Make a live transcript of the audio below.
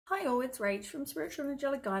Hi all, it's Rach from Spiritual and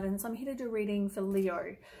Angelic Guidance. I'm here to do a reading for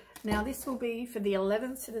Leo. Now this will be for the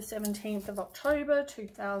 11th to the 17th of October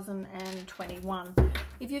 2021.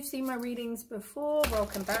 If you've seen my readings before,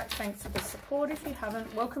 welcome back. Thanks for the support. If you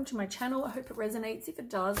haven't, welcome to my channel. I hope it resonates. If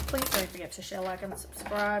it does, please don't forget to share, like and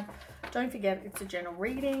subscribe. Don't forget it's a general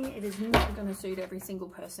reading. It is not going to suit every single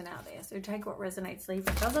person out there. So take what resonates, leave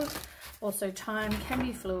what doesn't. Also, time can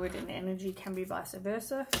be fluid and energy can be vice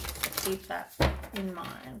versa. So keep that in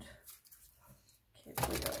mind. Okay,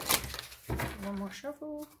 Leo. One more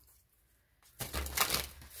shuffle.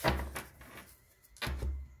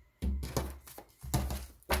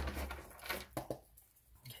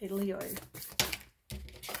 Okay, Leo.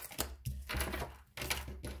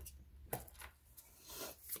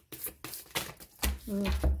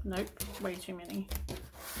 Nope, way too many.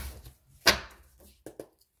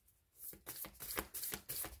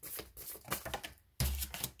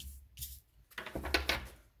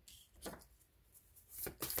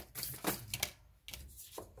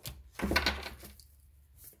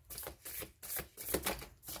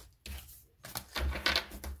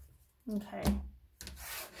 Okay.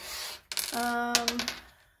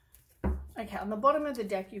 Okay, on the bottom of the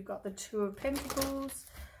deck, you've got the Two of Pentacles.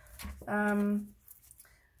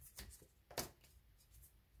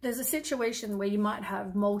 There's a situation where you might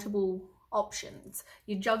have multiple options.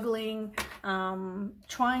 You're juggling,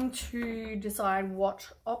 trying to decide what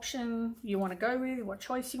option you want to go with, what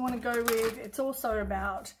choice you want to go with. It's also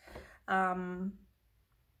about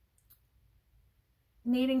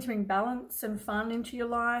needing to bring balance and fun into your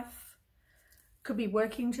life. Could be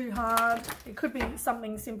working too hard. It could be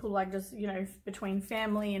something simple like just, you know, between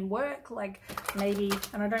family and work, like maybe,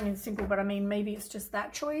 and I don't mean simple, but I mean maybe it's just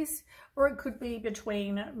that choice, or it could be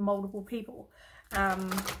between multiple people,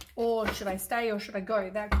 or should I stay or should I go,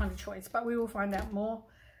 that kind of choice. But we will find out more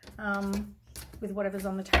with whatever's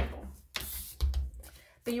on the table.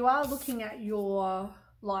 But you are looking at your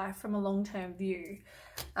life from a long-term view.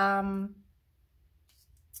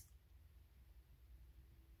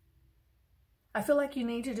 I feel like you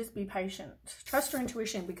need to just be patient. Trust your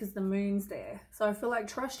intuition because the moon's there. So I feel like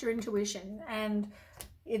trust your intuition, and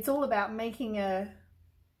it's all about making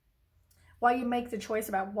while you make the choice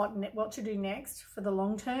about what to do next for the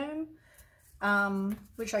long term,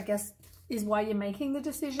 which I guess is why you're making the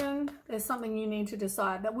decision. There's something you need to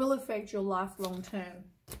decide that will affect your life long term.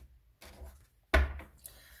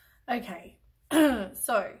 Okay,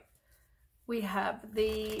 so we have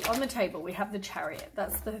on the table, we have the Chariot.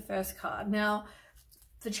 That's the first card. Now,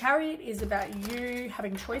 the Chariot is about you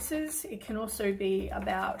having choices. It can also be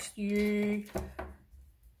about you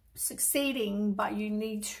succeeding, but you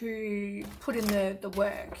need to put in the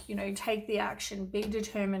work, you know, take the action, be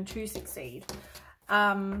determined to succeed.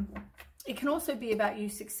 It can also be about you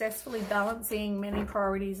successfully balancing many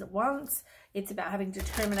priorities at once. It's about having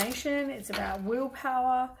determination. It's about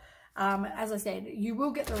willpower. As I said, you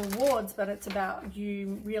will get the rewards, but it's about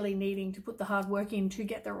you really needing to put the hard work in to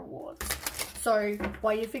get the rewards. So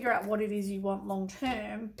while you figure out what it is you want long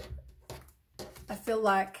term, I feel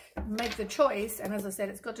like make the choice. And as I said,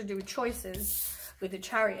 it's got to do with choices with the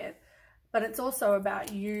Chariot, but it's also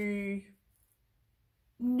about you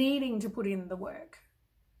needing to put in the work.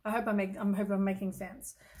 I hope I'm making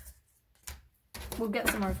sense. We'll get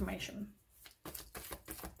some more information.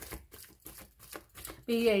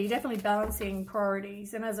 But yeah, you're definitely balancing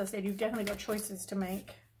priorities. And as I said, you've definitely got choices to make.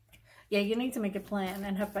 Yeah, you need to make a plan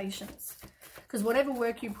and have patience. Because whatever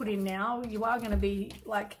work you put in now, you are going to be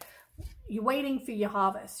like, you're waiting for your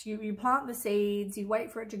harvest. You plant the seeds, you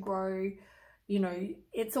wait for it to grow. You know,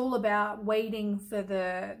 it's all about waiting for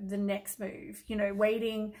the next move. You know,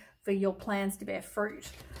 waiting for your plans to bear fruit.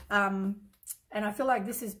 And I feel like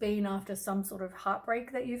this has been after some sort of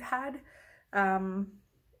heartbreak that you've had.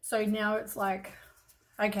 So now it's like,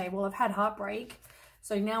 okay, well, I've had heartbreak,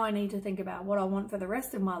 so now I need to think about what I want for the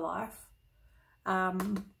rest of my life.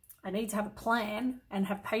 I need to have a plan and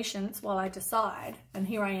have patience while I decide, and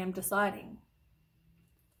here I am deciding.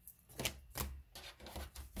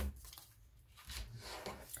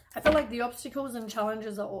 I feel like the obstacles and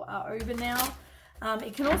challenges are over now.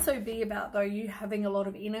 It can also be about, though, you having a lot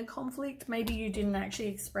of inner conflict. Maybe you didn't actually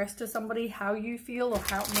express to somebody how you feel or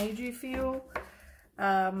how it made you feel.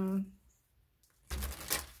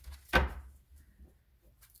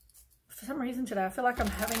 For some reason today, I feel like I'm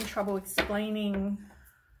having trouble explaining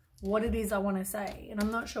what it is I want to say, and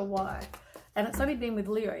I'm not sure why. And it's only been with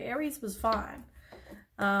Leo. Aries was fine.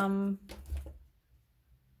 But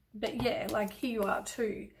yeah, like here you are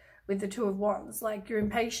too, with the Two of Wands. Like you're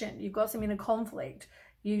impatient, you've got some inner conflict,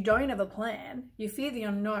 you don't have a plan, you fear the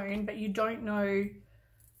unknown, but you don't know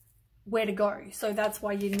where to go. So that's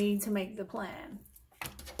why you need to make the plan.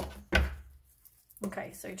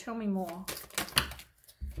 Okay, so tell me more.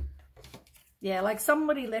 Yeah, like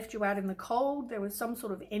somebody left you out in the cold. There was some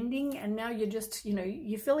sort of ending, and now you're just, you know,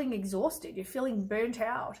 you're feeling exhausted. You're feeling burnt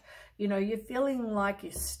out. You know, you're feeling like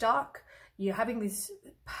you're stuck. You're having this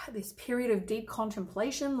period of deep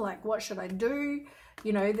contemplation, like, what should I do?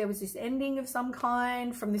 You know, there was this ending of some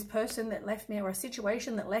kind from this person that left me, or a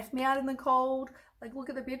situation that left me out in the cold. Like, look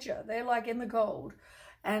at the picture. They're like in the cold.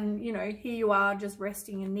 And, you know, here you are just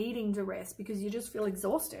resting and needing to rest because you just feel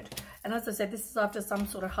exhausted. And as I said, this is after some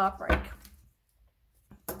sort of heartbreak.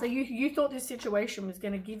 So you thought this situation was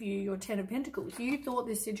going to give you your 10 of Pentacles. You thought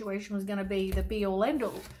this situation was going to be the be-all,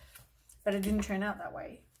 end-all. But it didn't turn out that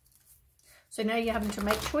way. So now you're having to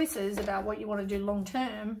make choices about what you want to do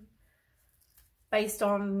long-term based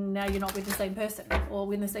on now you're not with the same person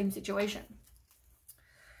or in the same situation.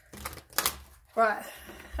 Right.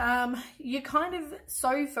 You're kind of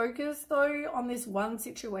so focused, though, on this one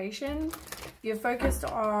situation. You're focused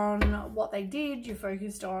on what they did. You're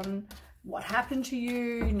focused on what happened to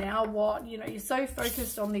you, now what, you know, you're so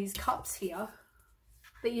focused on these cups here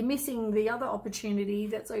that you're missing the other opportunity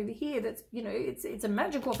that's over here. That's, you know, it's a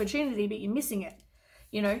magical opportunity, but you're missing it,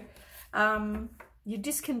 you know. You're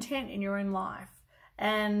discontent in your own life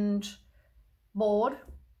and bored,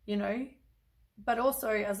 you know, but also,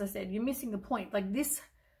 as I said, you're missing the point. Like, this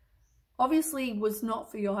obviously was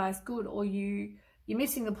not for your highest good, or you're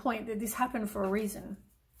missing the point that this happened for a reason.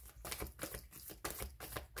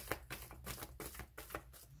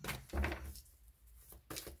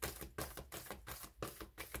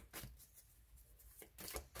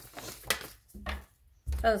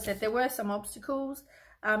 As I said, there were some obstacles.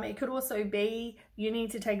 It could also be you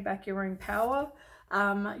need to take back your own power.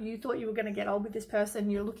 You thought you were going to get old with this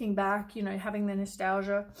person. You're looking back, you know, having the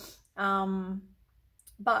nostalgia.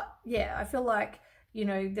 But yeah, I feel like, you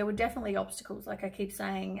know, there were definitely obstacles, like I keep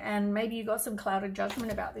saying. And maybe you got some clouded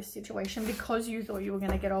judgment about this situation because you thought you were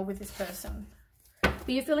going to get old with this person. But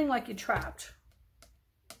you're feeling like you're trapped.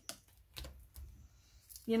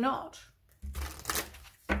 You're not.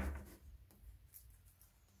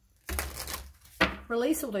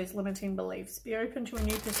 Release all those limiting beliefs. Be open to a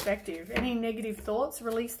new perspective. Any negative thoughts,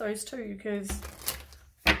 release those too, because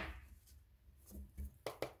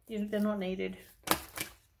they're not needed.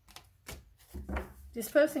 This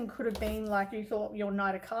person could have been like, you thought your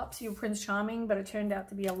Knight of Cups, your Prince Charming, but it turned out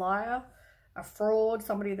to be a liar, a fraud,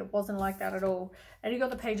 somebody that wasn't like that at all. And you got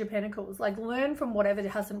the Page of Pentacles. Like, learn from whatever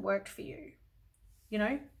hasn't worked for you. You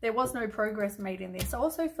know, there was no progress made in this. I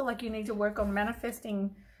also feel like you need to work on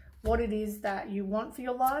manifesting what it is that you want for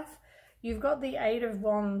your life. You've got the Eight of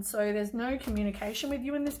Wands, so there's no communication with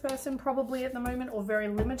you and this person probably at the moment, or very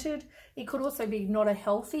limited. It could also be not a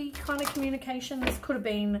healthy kind of communication. This could have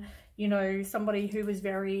been, you know, somebody who was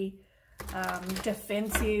very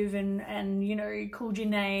defensive and, you know, called you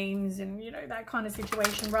names and, you know, that kind of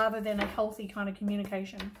situation, rather than a healthy kind of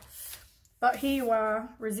communication. But here you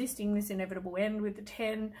are resisting this inevitable end with the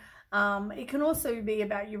 10. It can also be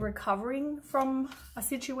about you recovering from a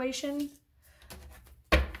situation.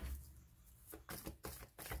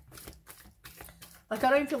 Like, I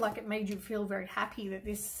don't feel like it made you feel very happy that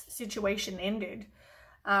this situation ended.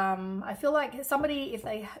 I feel like somebody, if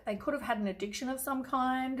they could have had an addiction of some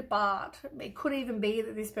kind, but it could even be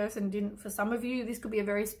that this person didn't, for some of you, this could be a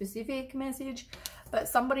very specific message, but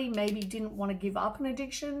somebody maybe didn't want to give up an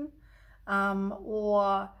addiction,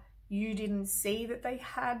 or you didn't see that they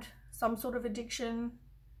had some sort of addiction.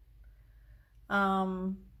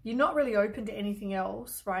 You're not really open to anything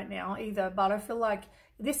else right now either, but I feel like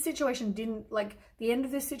this situation didn't, like, the end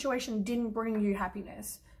of this situation didn't bring you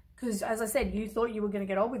happiness, because, as I said, you thought you were going to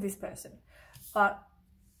get on with this person, but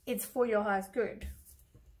it's for your highest good.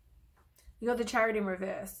 You got the Chariot in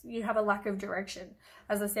reverse. You have a lack of direction.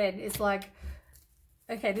 As I said, it's like,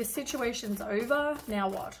 okay, this situation's over, now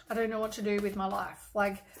what? I don't know what to do with my life.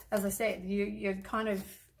 Like, as I said, you're kind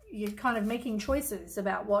of making choices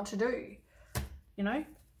about what to do, you know?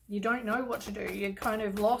 You don't know what to do. You're kind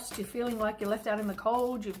of lost. You're feeling like you're left out in the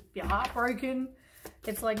cold. You're heartbroken.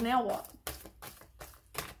 It's like, now what?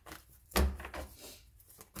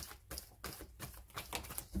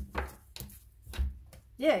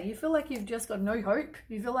 Yeah, you feel like you've just got no hope.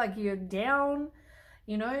 You feel like you're down,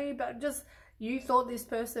 you know, but just, you thought this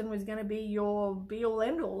person was going to be your be-all,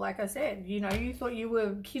 end-all, like I said. You know, you thought you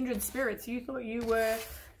were kindred spirits. You thought you were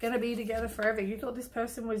going to be together forever. You thought this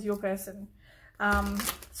person was your person.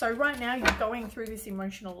 So right now you're going through this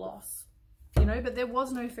emotional loss, you know, but there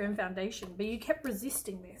was no firm foundation, but you kept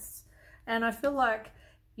resisting this. And I feel like,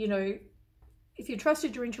 you know, if you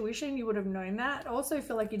trusted your intuition, you would have known that. I also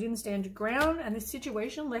feel like you didn't stand your ground, and this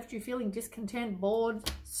situation left you feeling discontent, bored,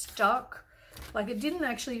 stuck. Like it didn't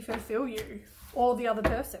actually fulfill you or the other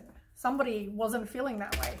person. Somebody wasn't feeling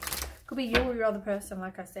that way. Could be you or your other person,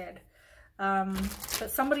 like I said. But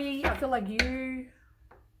somebody, I feel like you,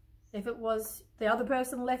 if it was the other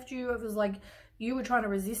person left you, it was like you were trying to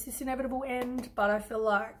resist this inevitable end. But I feel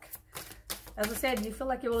like, as I said, you feel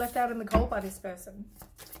like you were left out in the cold by this person.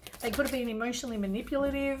 They could have been emotionally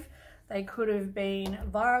manipulative. They could have been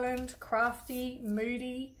violent, crafty,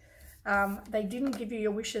 moody. They didn't give you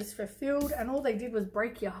your wishes fulfilled, and all they did was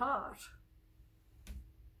break your heart.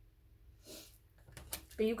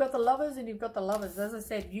 But you've got the Lovers and you've got the Lovers. As I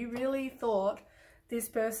said, you really thought this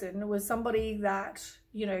person was somebody that,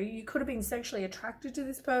 you know, you could have been sexually attracted to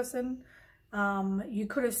this person. You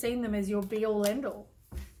could have seen them as your be-all, end-all,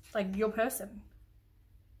 like your person.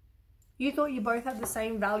 You thought you both had the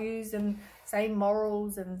same values and same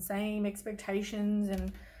morals and same expectations.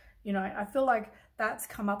 And, you know, I feel like that's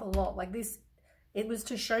come up a lot. Like this, it was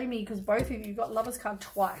to show me, because both of you got Lovers card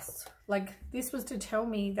twice. Like this was to tell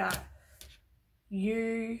me that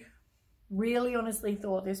you really honestly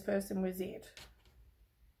thought this person was it.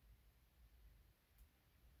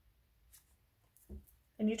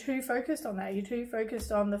 And you're too focused on that. You're too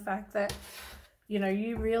focused on the fact that, you know,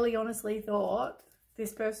 you really honestly thought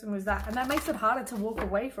this person was that. And that makes it harder to walk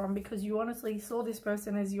away from, because you honestly saw this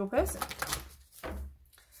person as your person.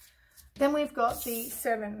 Then we've got the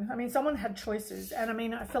 7. I mean, someone had choices. And I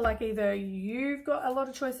mean, I feel like either you've got a lot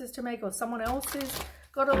of choices to make or someone else has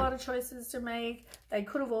got a lot of choices to make. They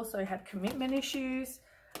could have also had commitment issues.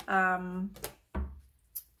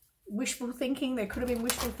 Wishful thinking. There could have been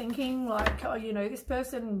wishful thinking, like, oh, you know, this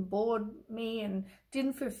person bored me and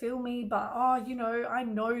didn't fulfill me, but, oh, you know, I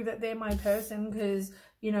know that they're my person because,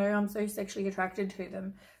 you know, I'm so sexually attracted to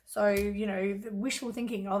them. So, you know, the wishful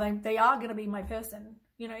thinking, oh, they are going to be my person,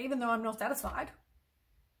 you know, even though I'm not satisfied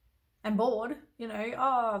and bored, you know,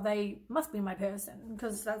 oh, they must be my person,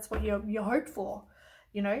 because that's what you hope for,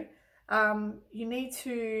 you know. You need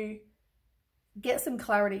to get some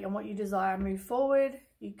clarity on what you desire, move forward.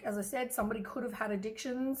 As I said, somebody could have had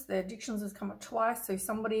addictions. The addictions has come up twice. So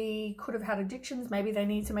somebody could have had addictions. Maybe they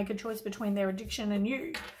need to make a choice between their addiction and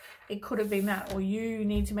you. It could have been that. Or you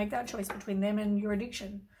need to make that choice between them and your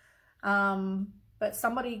addiction. But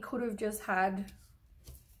somebody could have just had...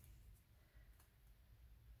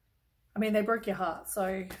 I mean, they broke your heart.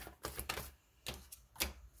 So...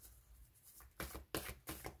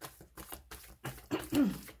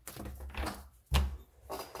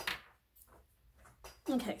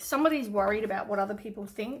 Okay, somebody's worried about what other people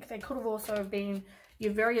think. They could have also been,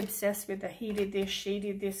 you're very obsessed with the he did this, she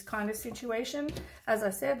did this kind of situation. As I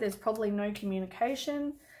said, there's probably no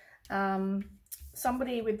communication.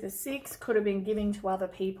 Somebody with the 6 could have been giving to other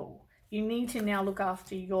people. You need to now look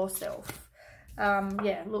after yourself.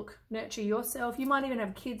 Yeah, look, nurture yourself. You might even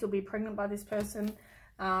have kids or be pregnant by this person.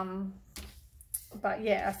 But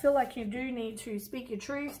yeah, I feel like you do need to speak your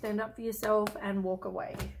truth, stand up for yourself and walk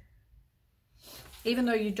away. Even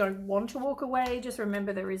though you don't want to walk away, just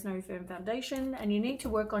remember there is no firm foundation and you need to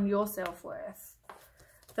work on your self-worth.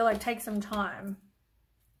 I feel like take some time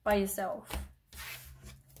by yourself.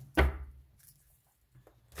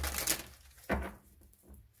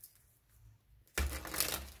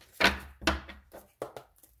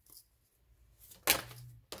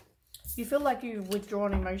 You feel like you've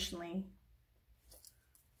withdrawn emotionally.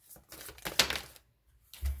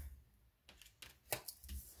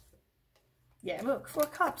 Yeah, look, 4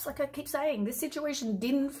 of Cups, like I keep saying, this situation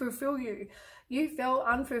didn't fulfill you. You felt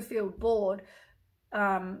unfulfilled, bored,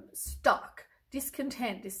 stuck,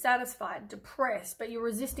 discontent, dissatisfied, depressed, but you're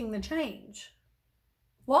resisting the change.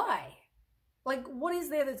 Why? Like, what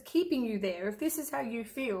is there that's keeping you there? If this is how you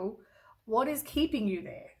feel, what is keeping you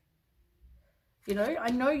there? You know,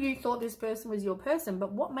 I know you thought this person was your person,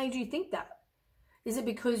 but what made you think that? Is it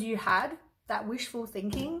because you had that wishful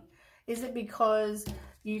thinking? Is it because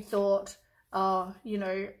you thought, oh, you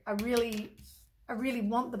know, I really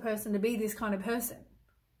want the person to be this kind of person.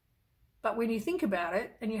 But when you think about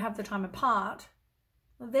it and you have the time apart,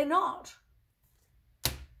 they're not.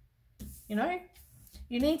 You know,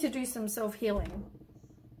 you need to do some self-healing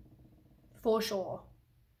for sure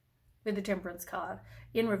with the Temperance card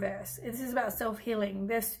in reverse. This is about self-healing.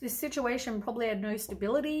 This situation probably had no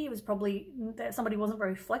stability. It was probably that somebody wasn't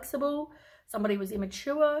very flexible. Somebody was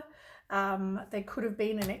immature. There could have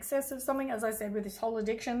been an excess of something, as I said, with this whole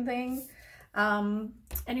addiction thing. And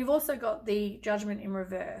you've also got the Judgment in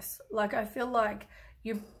reverse. Like, I feel like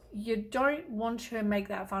you don't want to make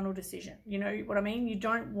that final decision. You know what I mean? You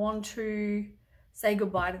don't want to say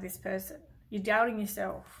goodbye to this person. You're doubting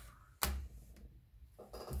yourself.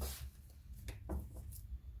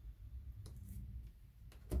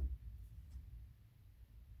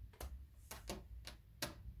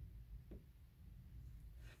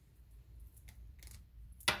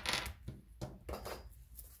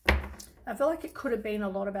 I feel like it could have been a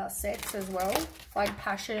lot about sex as well, like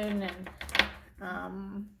passion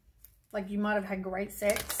and like you might have had great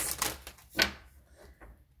sex.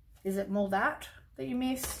 Is it more that you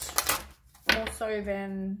missed, more so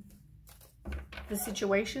than the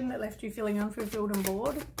situation that left you feeling unfulfilled and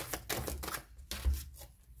bored?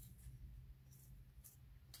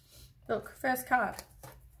 Look, first card.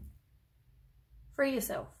 Free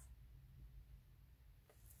yourself.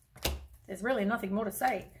 There's really nothing more to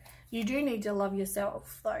say. You do need to love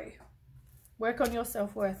yourself, though. Work on your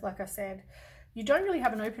self-worth, like I said. You don't really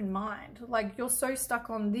have an open mind. Like, you're so stuck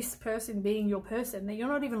on this person being your person that you're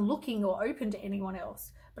not even looking or open to anyone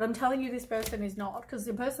else. But I'm telling you, this person is not, because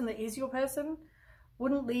the person that is your person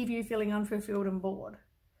wouldn't leave you feeling unfulfilled and bored,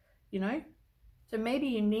 you know? So maybe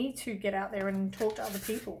you need to get out there and talk to other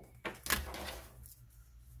people.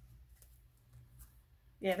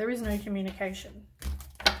 Yeah, there is no communication.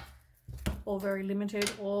 Or very limited,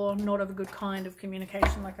 or not of a good kind of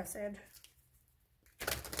communication, like I said.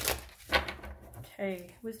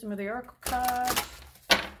 Okay, Wisdom of the Oracle card.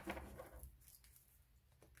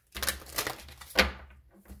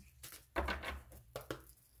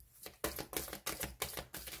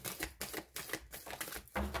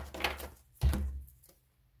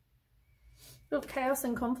 Look, chaos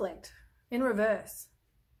and conflict in reverse.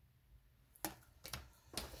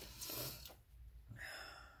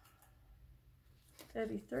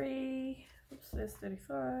 $33, oops, there's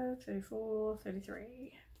 $35, $34,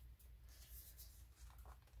 $33.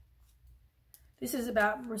 This is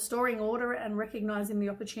about restoring order and recognizing the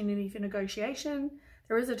opportunity for negotiation.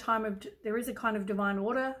 There is a kind of divine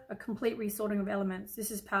order, a complete resorting of elements. This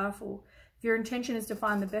is powerful. If your intention is to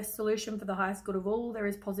find the best solution for the highest good of all, there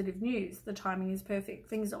is positive news. The timing is perfect.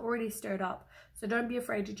 Things are already stirred up, so don't be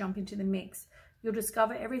afraid to jump into the mix. You'll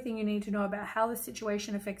discover everything you need to know about how the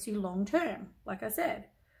situation affects you long term. Like I said,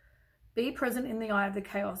 be present in the eye of the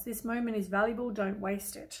chaos. This moment is valuable. Don't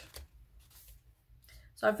waste it.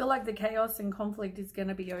 So I feel like the chaos and conflict is going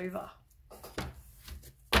to be over,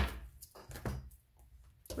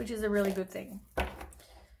 which is a really good thing.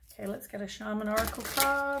 Okay, let's get a Shaman Oracle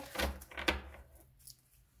card.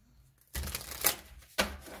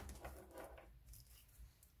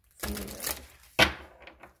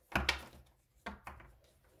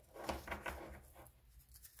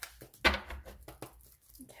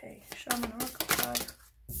 Okay, Shaman Oracle card.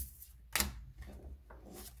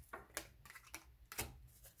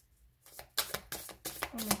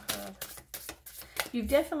 One more card. You've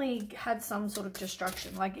definitely had some sort of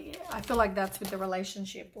destruction. Like, I feel like that's with the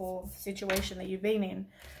relationship or situation that you've been in.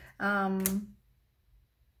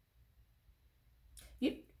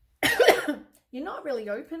 You're not really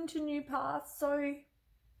open to new paths, so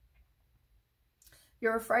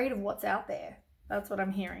you're afraid of what's out there. That's what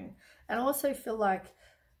I'm hearing. And I also feel like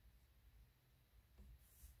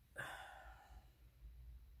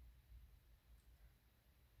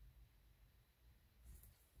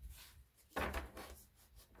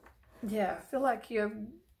yeah, I feel like you're,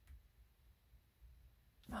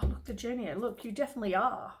 oh, look, the Genie. Look, you definitely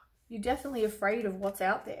are. You're definitely afraid of what's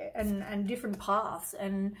out there and different paths.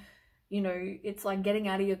 And, you know, it's like getting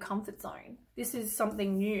out of your comfort zone. This is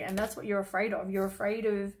something new, and that's what you're afraid of. You're afraid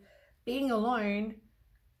of being alone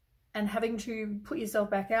and having to put yourself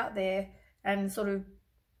back out there and sort of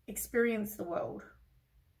experience the world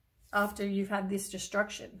after you've had this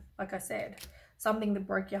destruction. Like I said, something that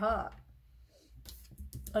broke your heart.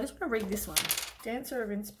 I just want to read this one. Dancer of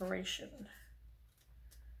Inspiration.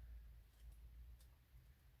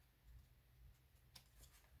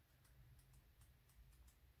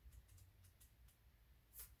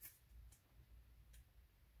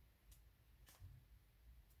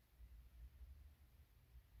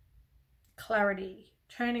 Clarity,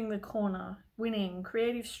 turning the corner, winning,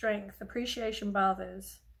 creative strength, appreciation by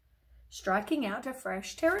others, striking out to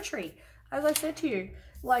fresh territory. As I said to you,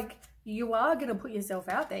 like, you are going to put yourself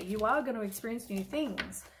out there. You are going to experience new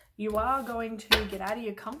things. You are going to get out of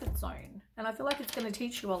your comfort zone. And I feel like it's going to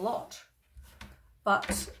teach you a lot.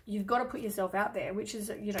 But you've got to put yourself out there, which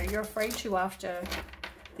is, you know, you're afraid to after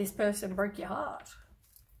this person broke your heart.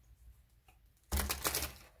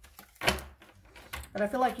 But I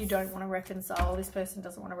feel like you don't want to reconcile. This person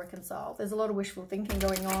doesn't want to reconcile. There's a lot of wishful thinking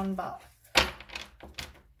going on, but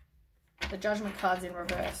the Judgment card's in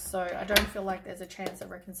reverse. So I don't feel like there's a chance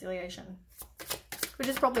of reconciliation, which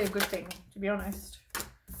is probably a good thing, to be honest.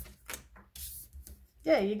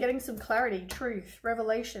 Yeah, you're getting some clarity, truth,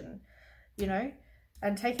 revelation, you know,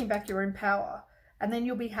 and taking back your own power. And then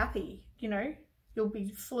you'll be happy, you know, you'll be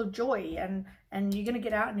full of joy, and you're going to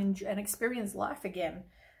get out and experience life again.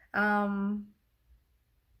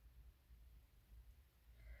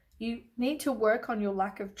 You need to work on your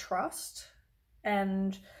lack of trust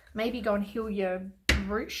and maybe go and heal your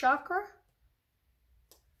root chakra.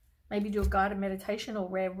 Maybe do a guided meditation or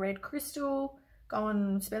wear red crystal. Go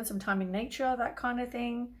and spend some time in nature, that kind of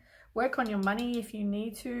thing. Work on your money if you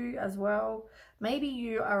need to as well. Maybe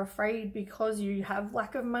you are afraid because you have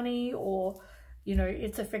lack of money, or, you know,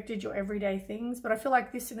 it's affected your everyday things. But I feel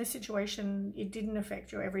like in this situation, it didn't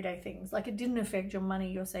affect your everyday things. Like, it didn't affect your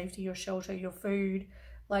money, your safety, your shelter, your food.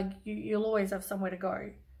 Like, you'll always have somewhere to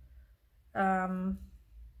go.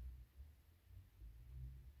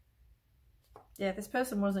 Yeah, this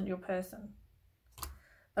person wasn't your person.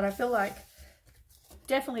 But I feel like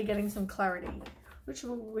definitely getting some clarity, which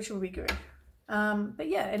will be good. But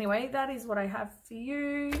yeah, anyway, that is what I have for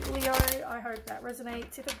you, Leo. I hope that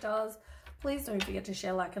resonates. If it does, please don't forget to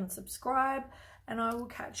share, like, and subscribe. And I will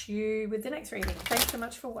catch you with the next reading. Thanks so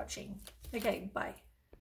much for watching. Okay, bye.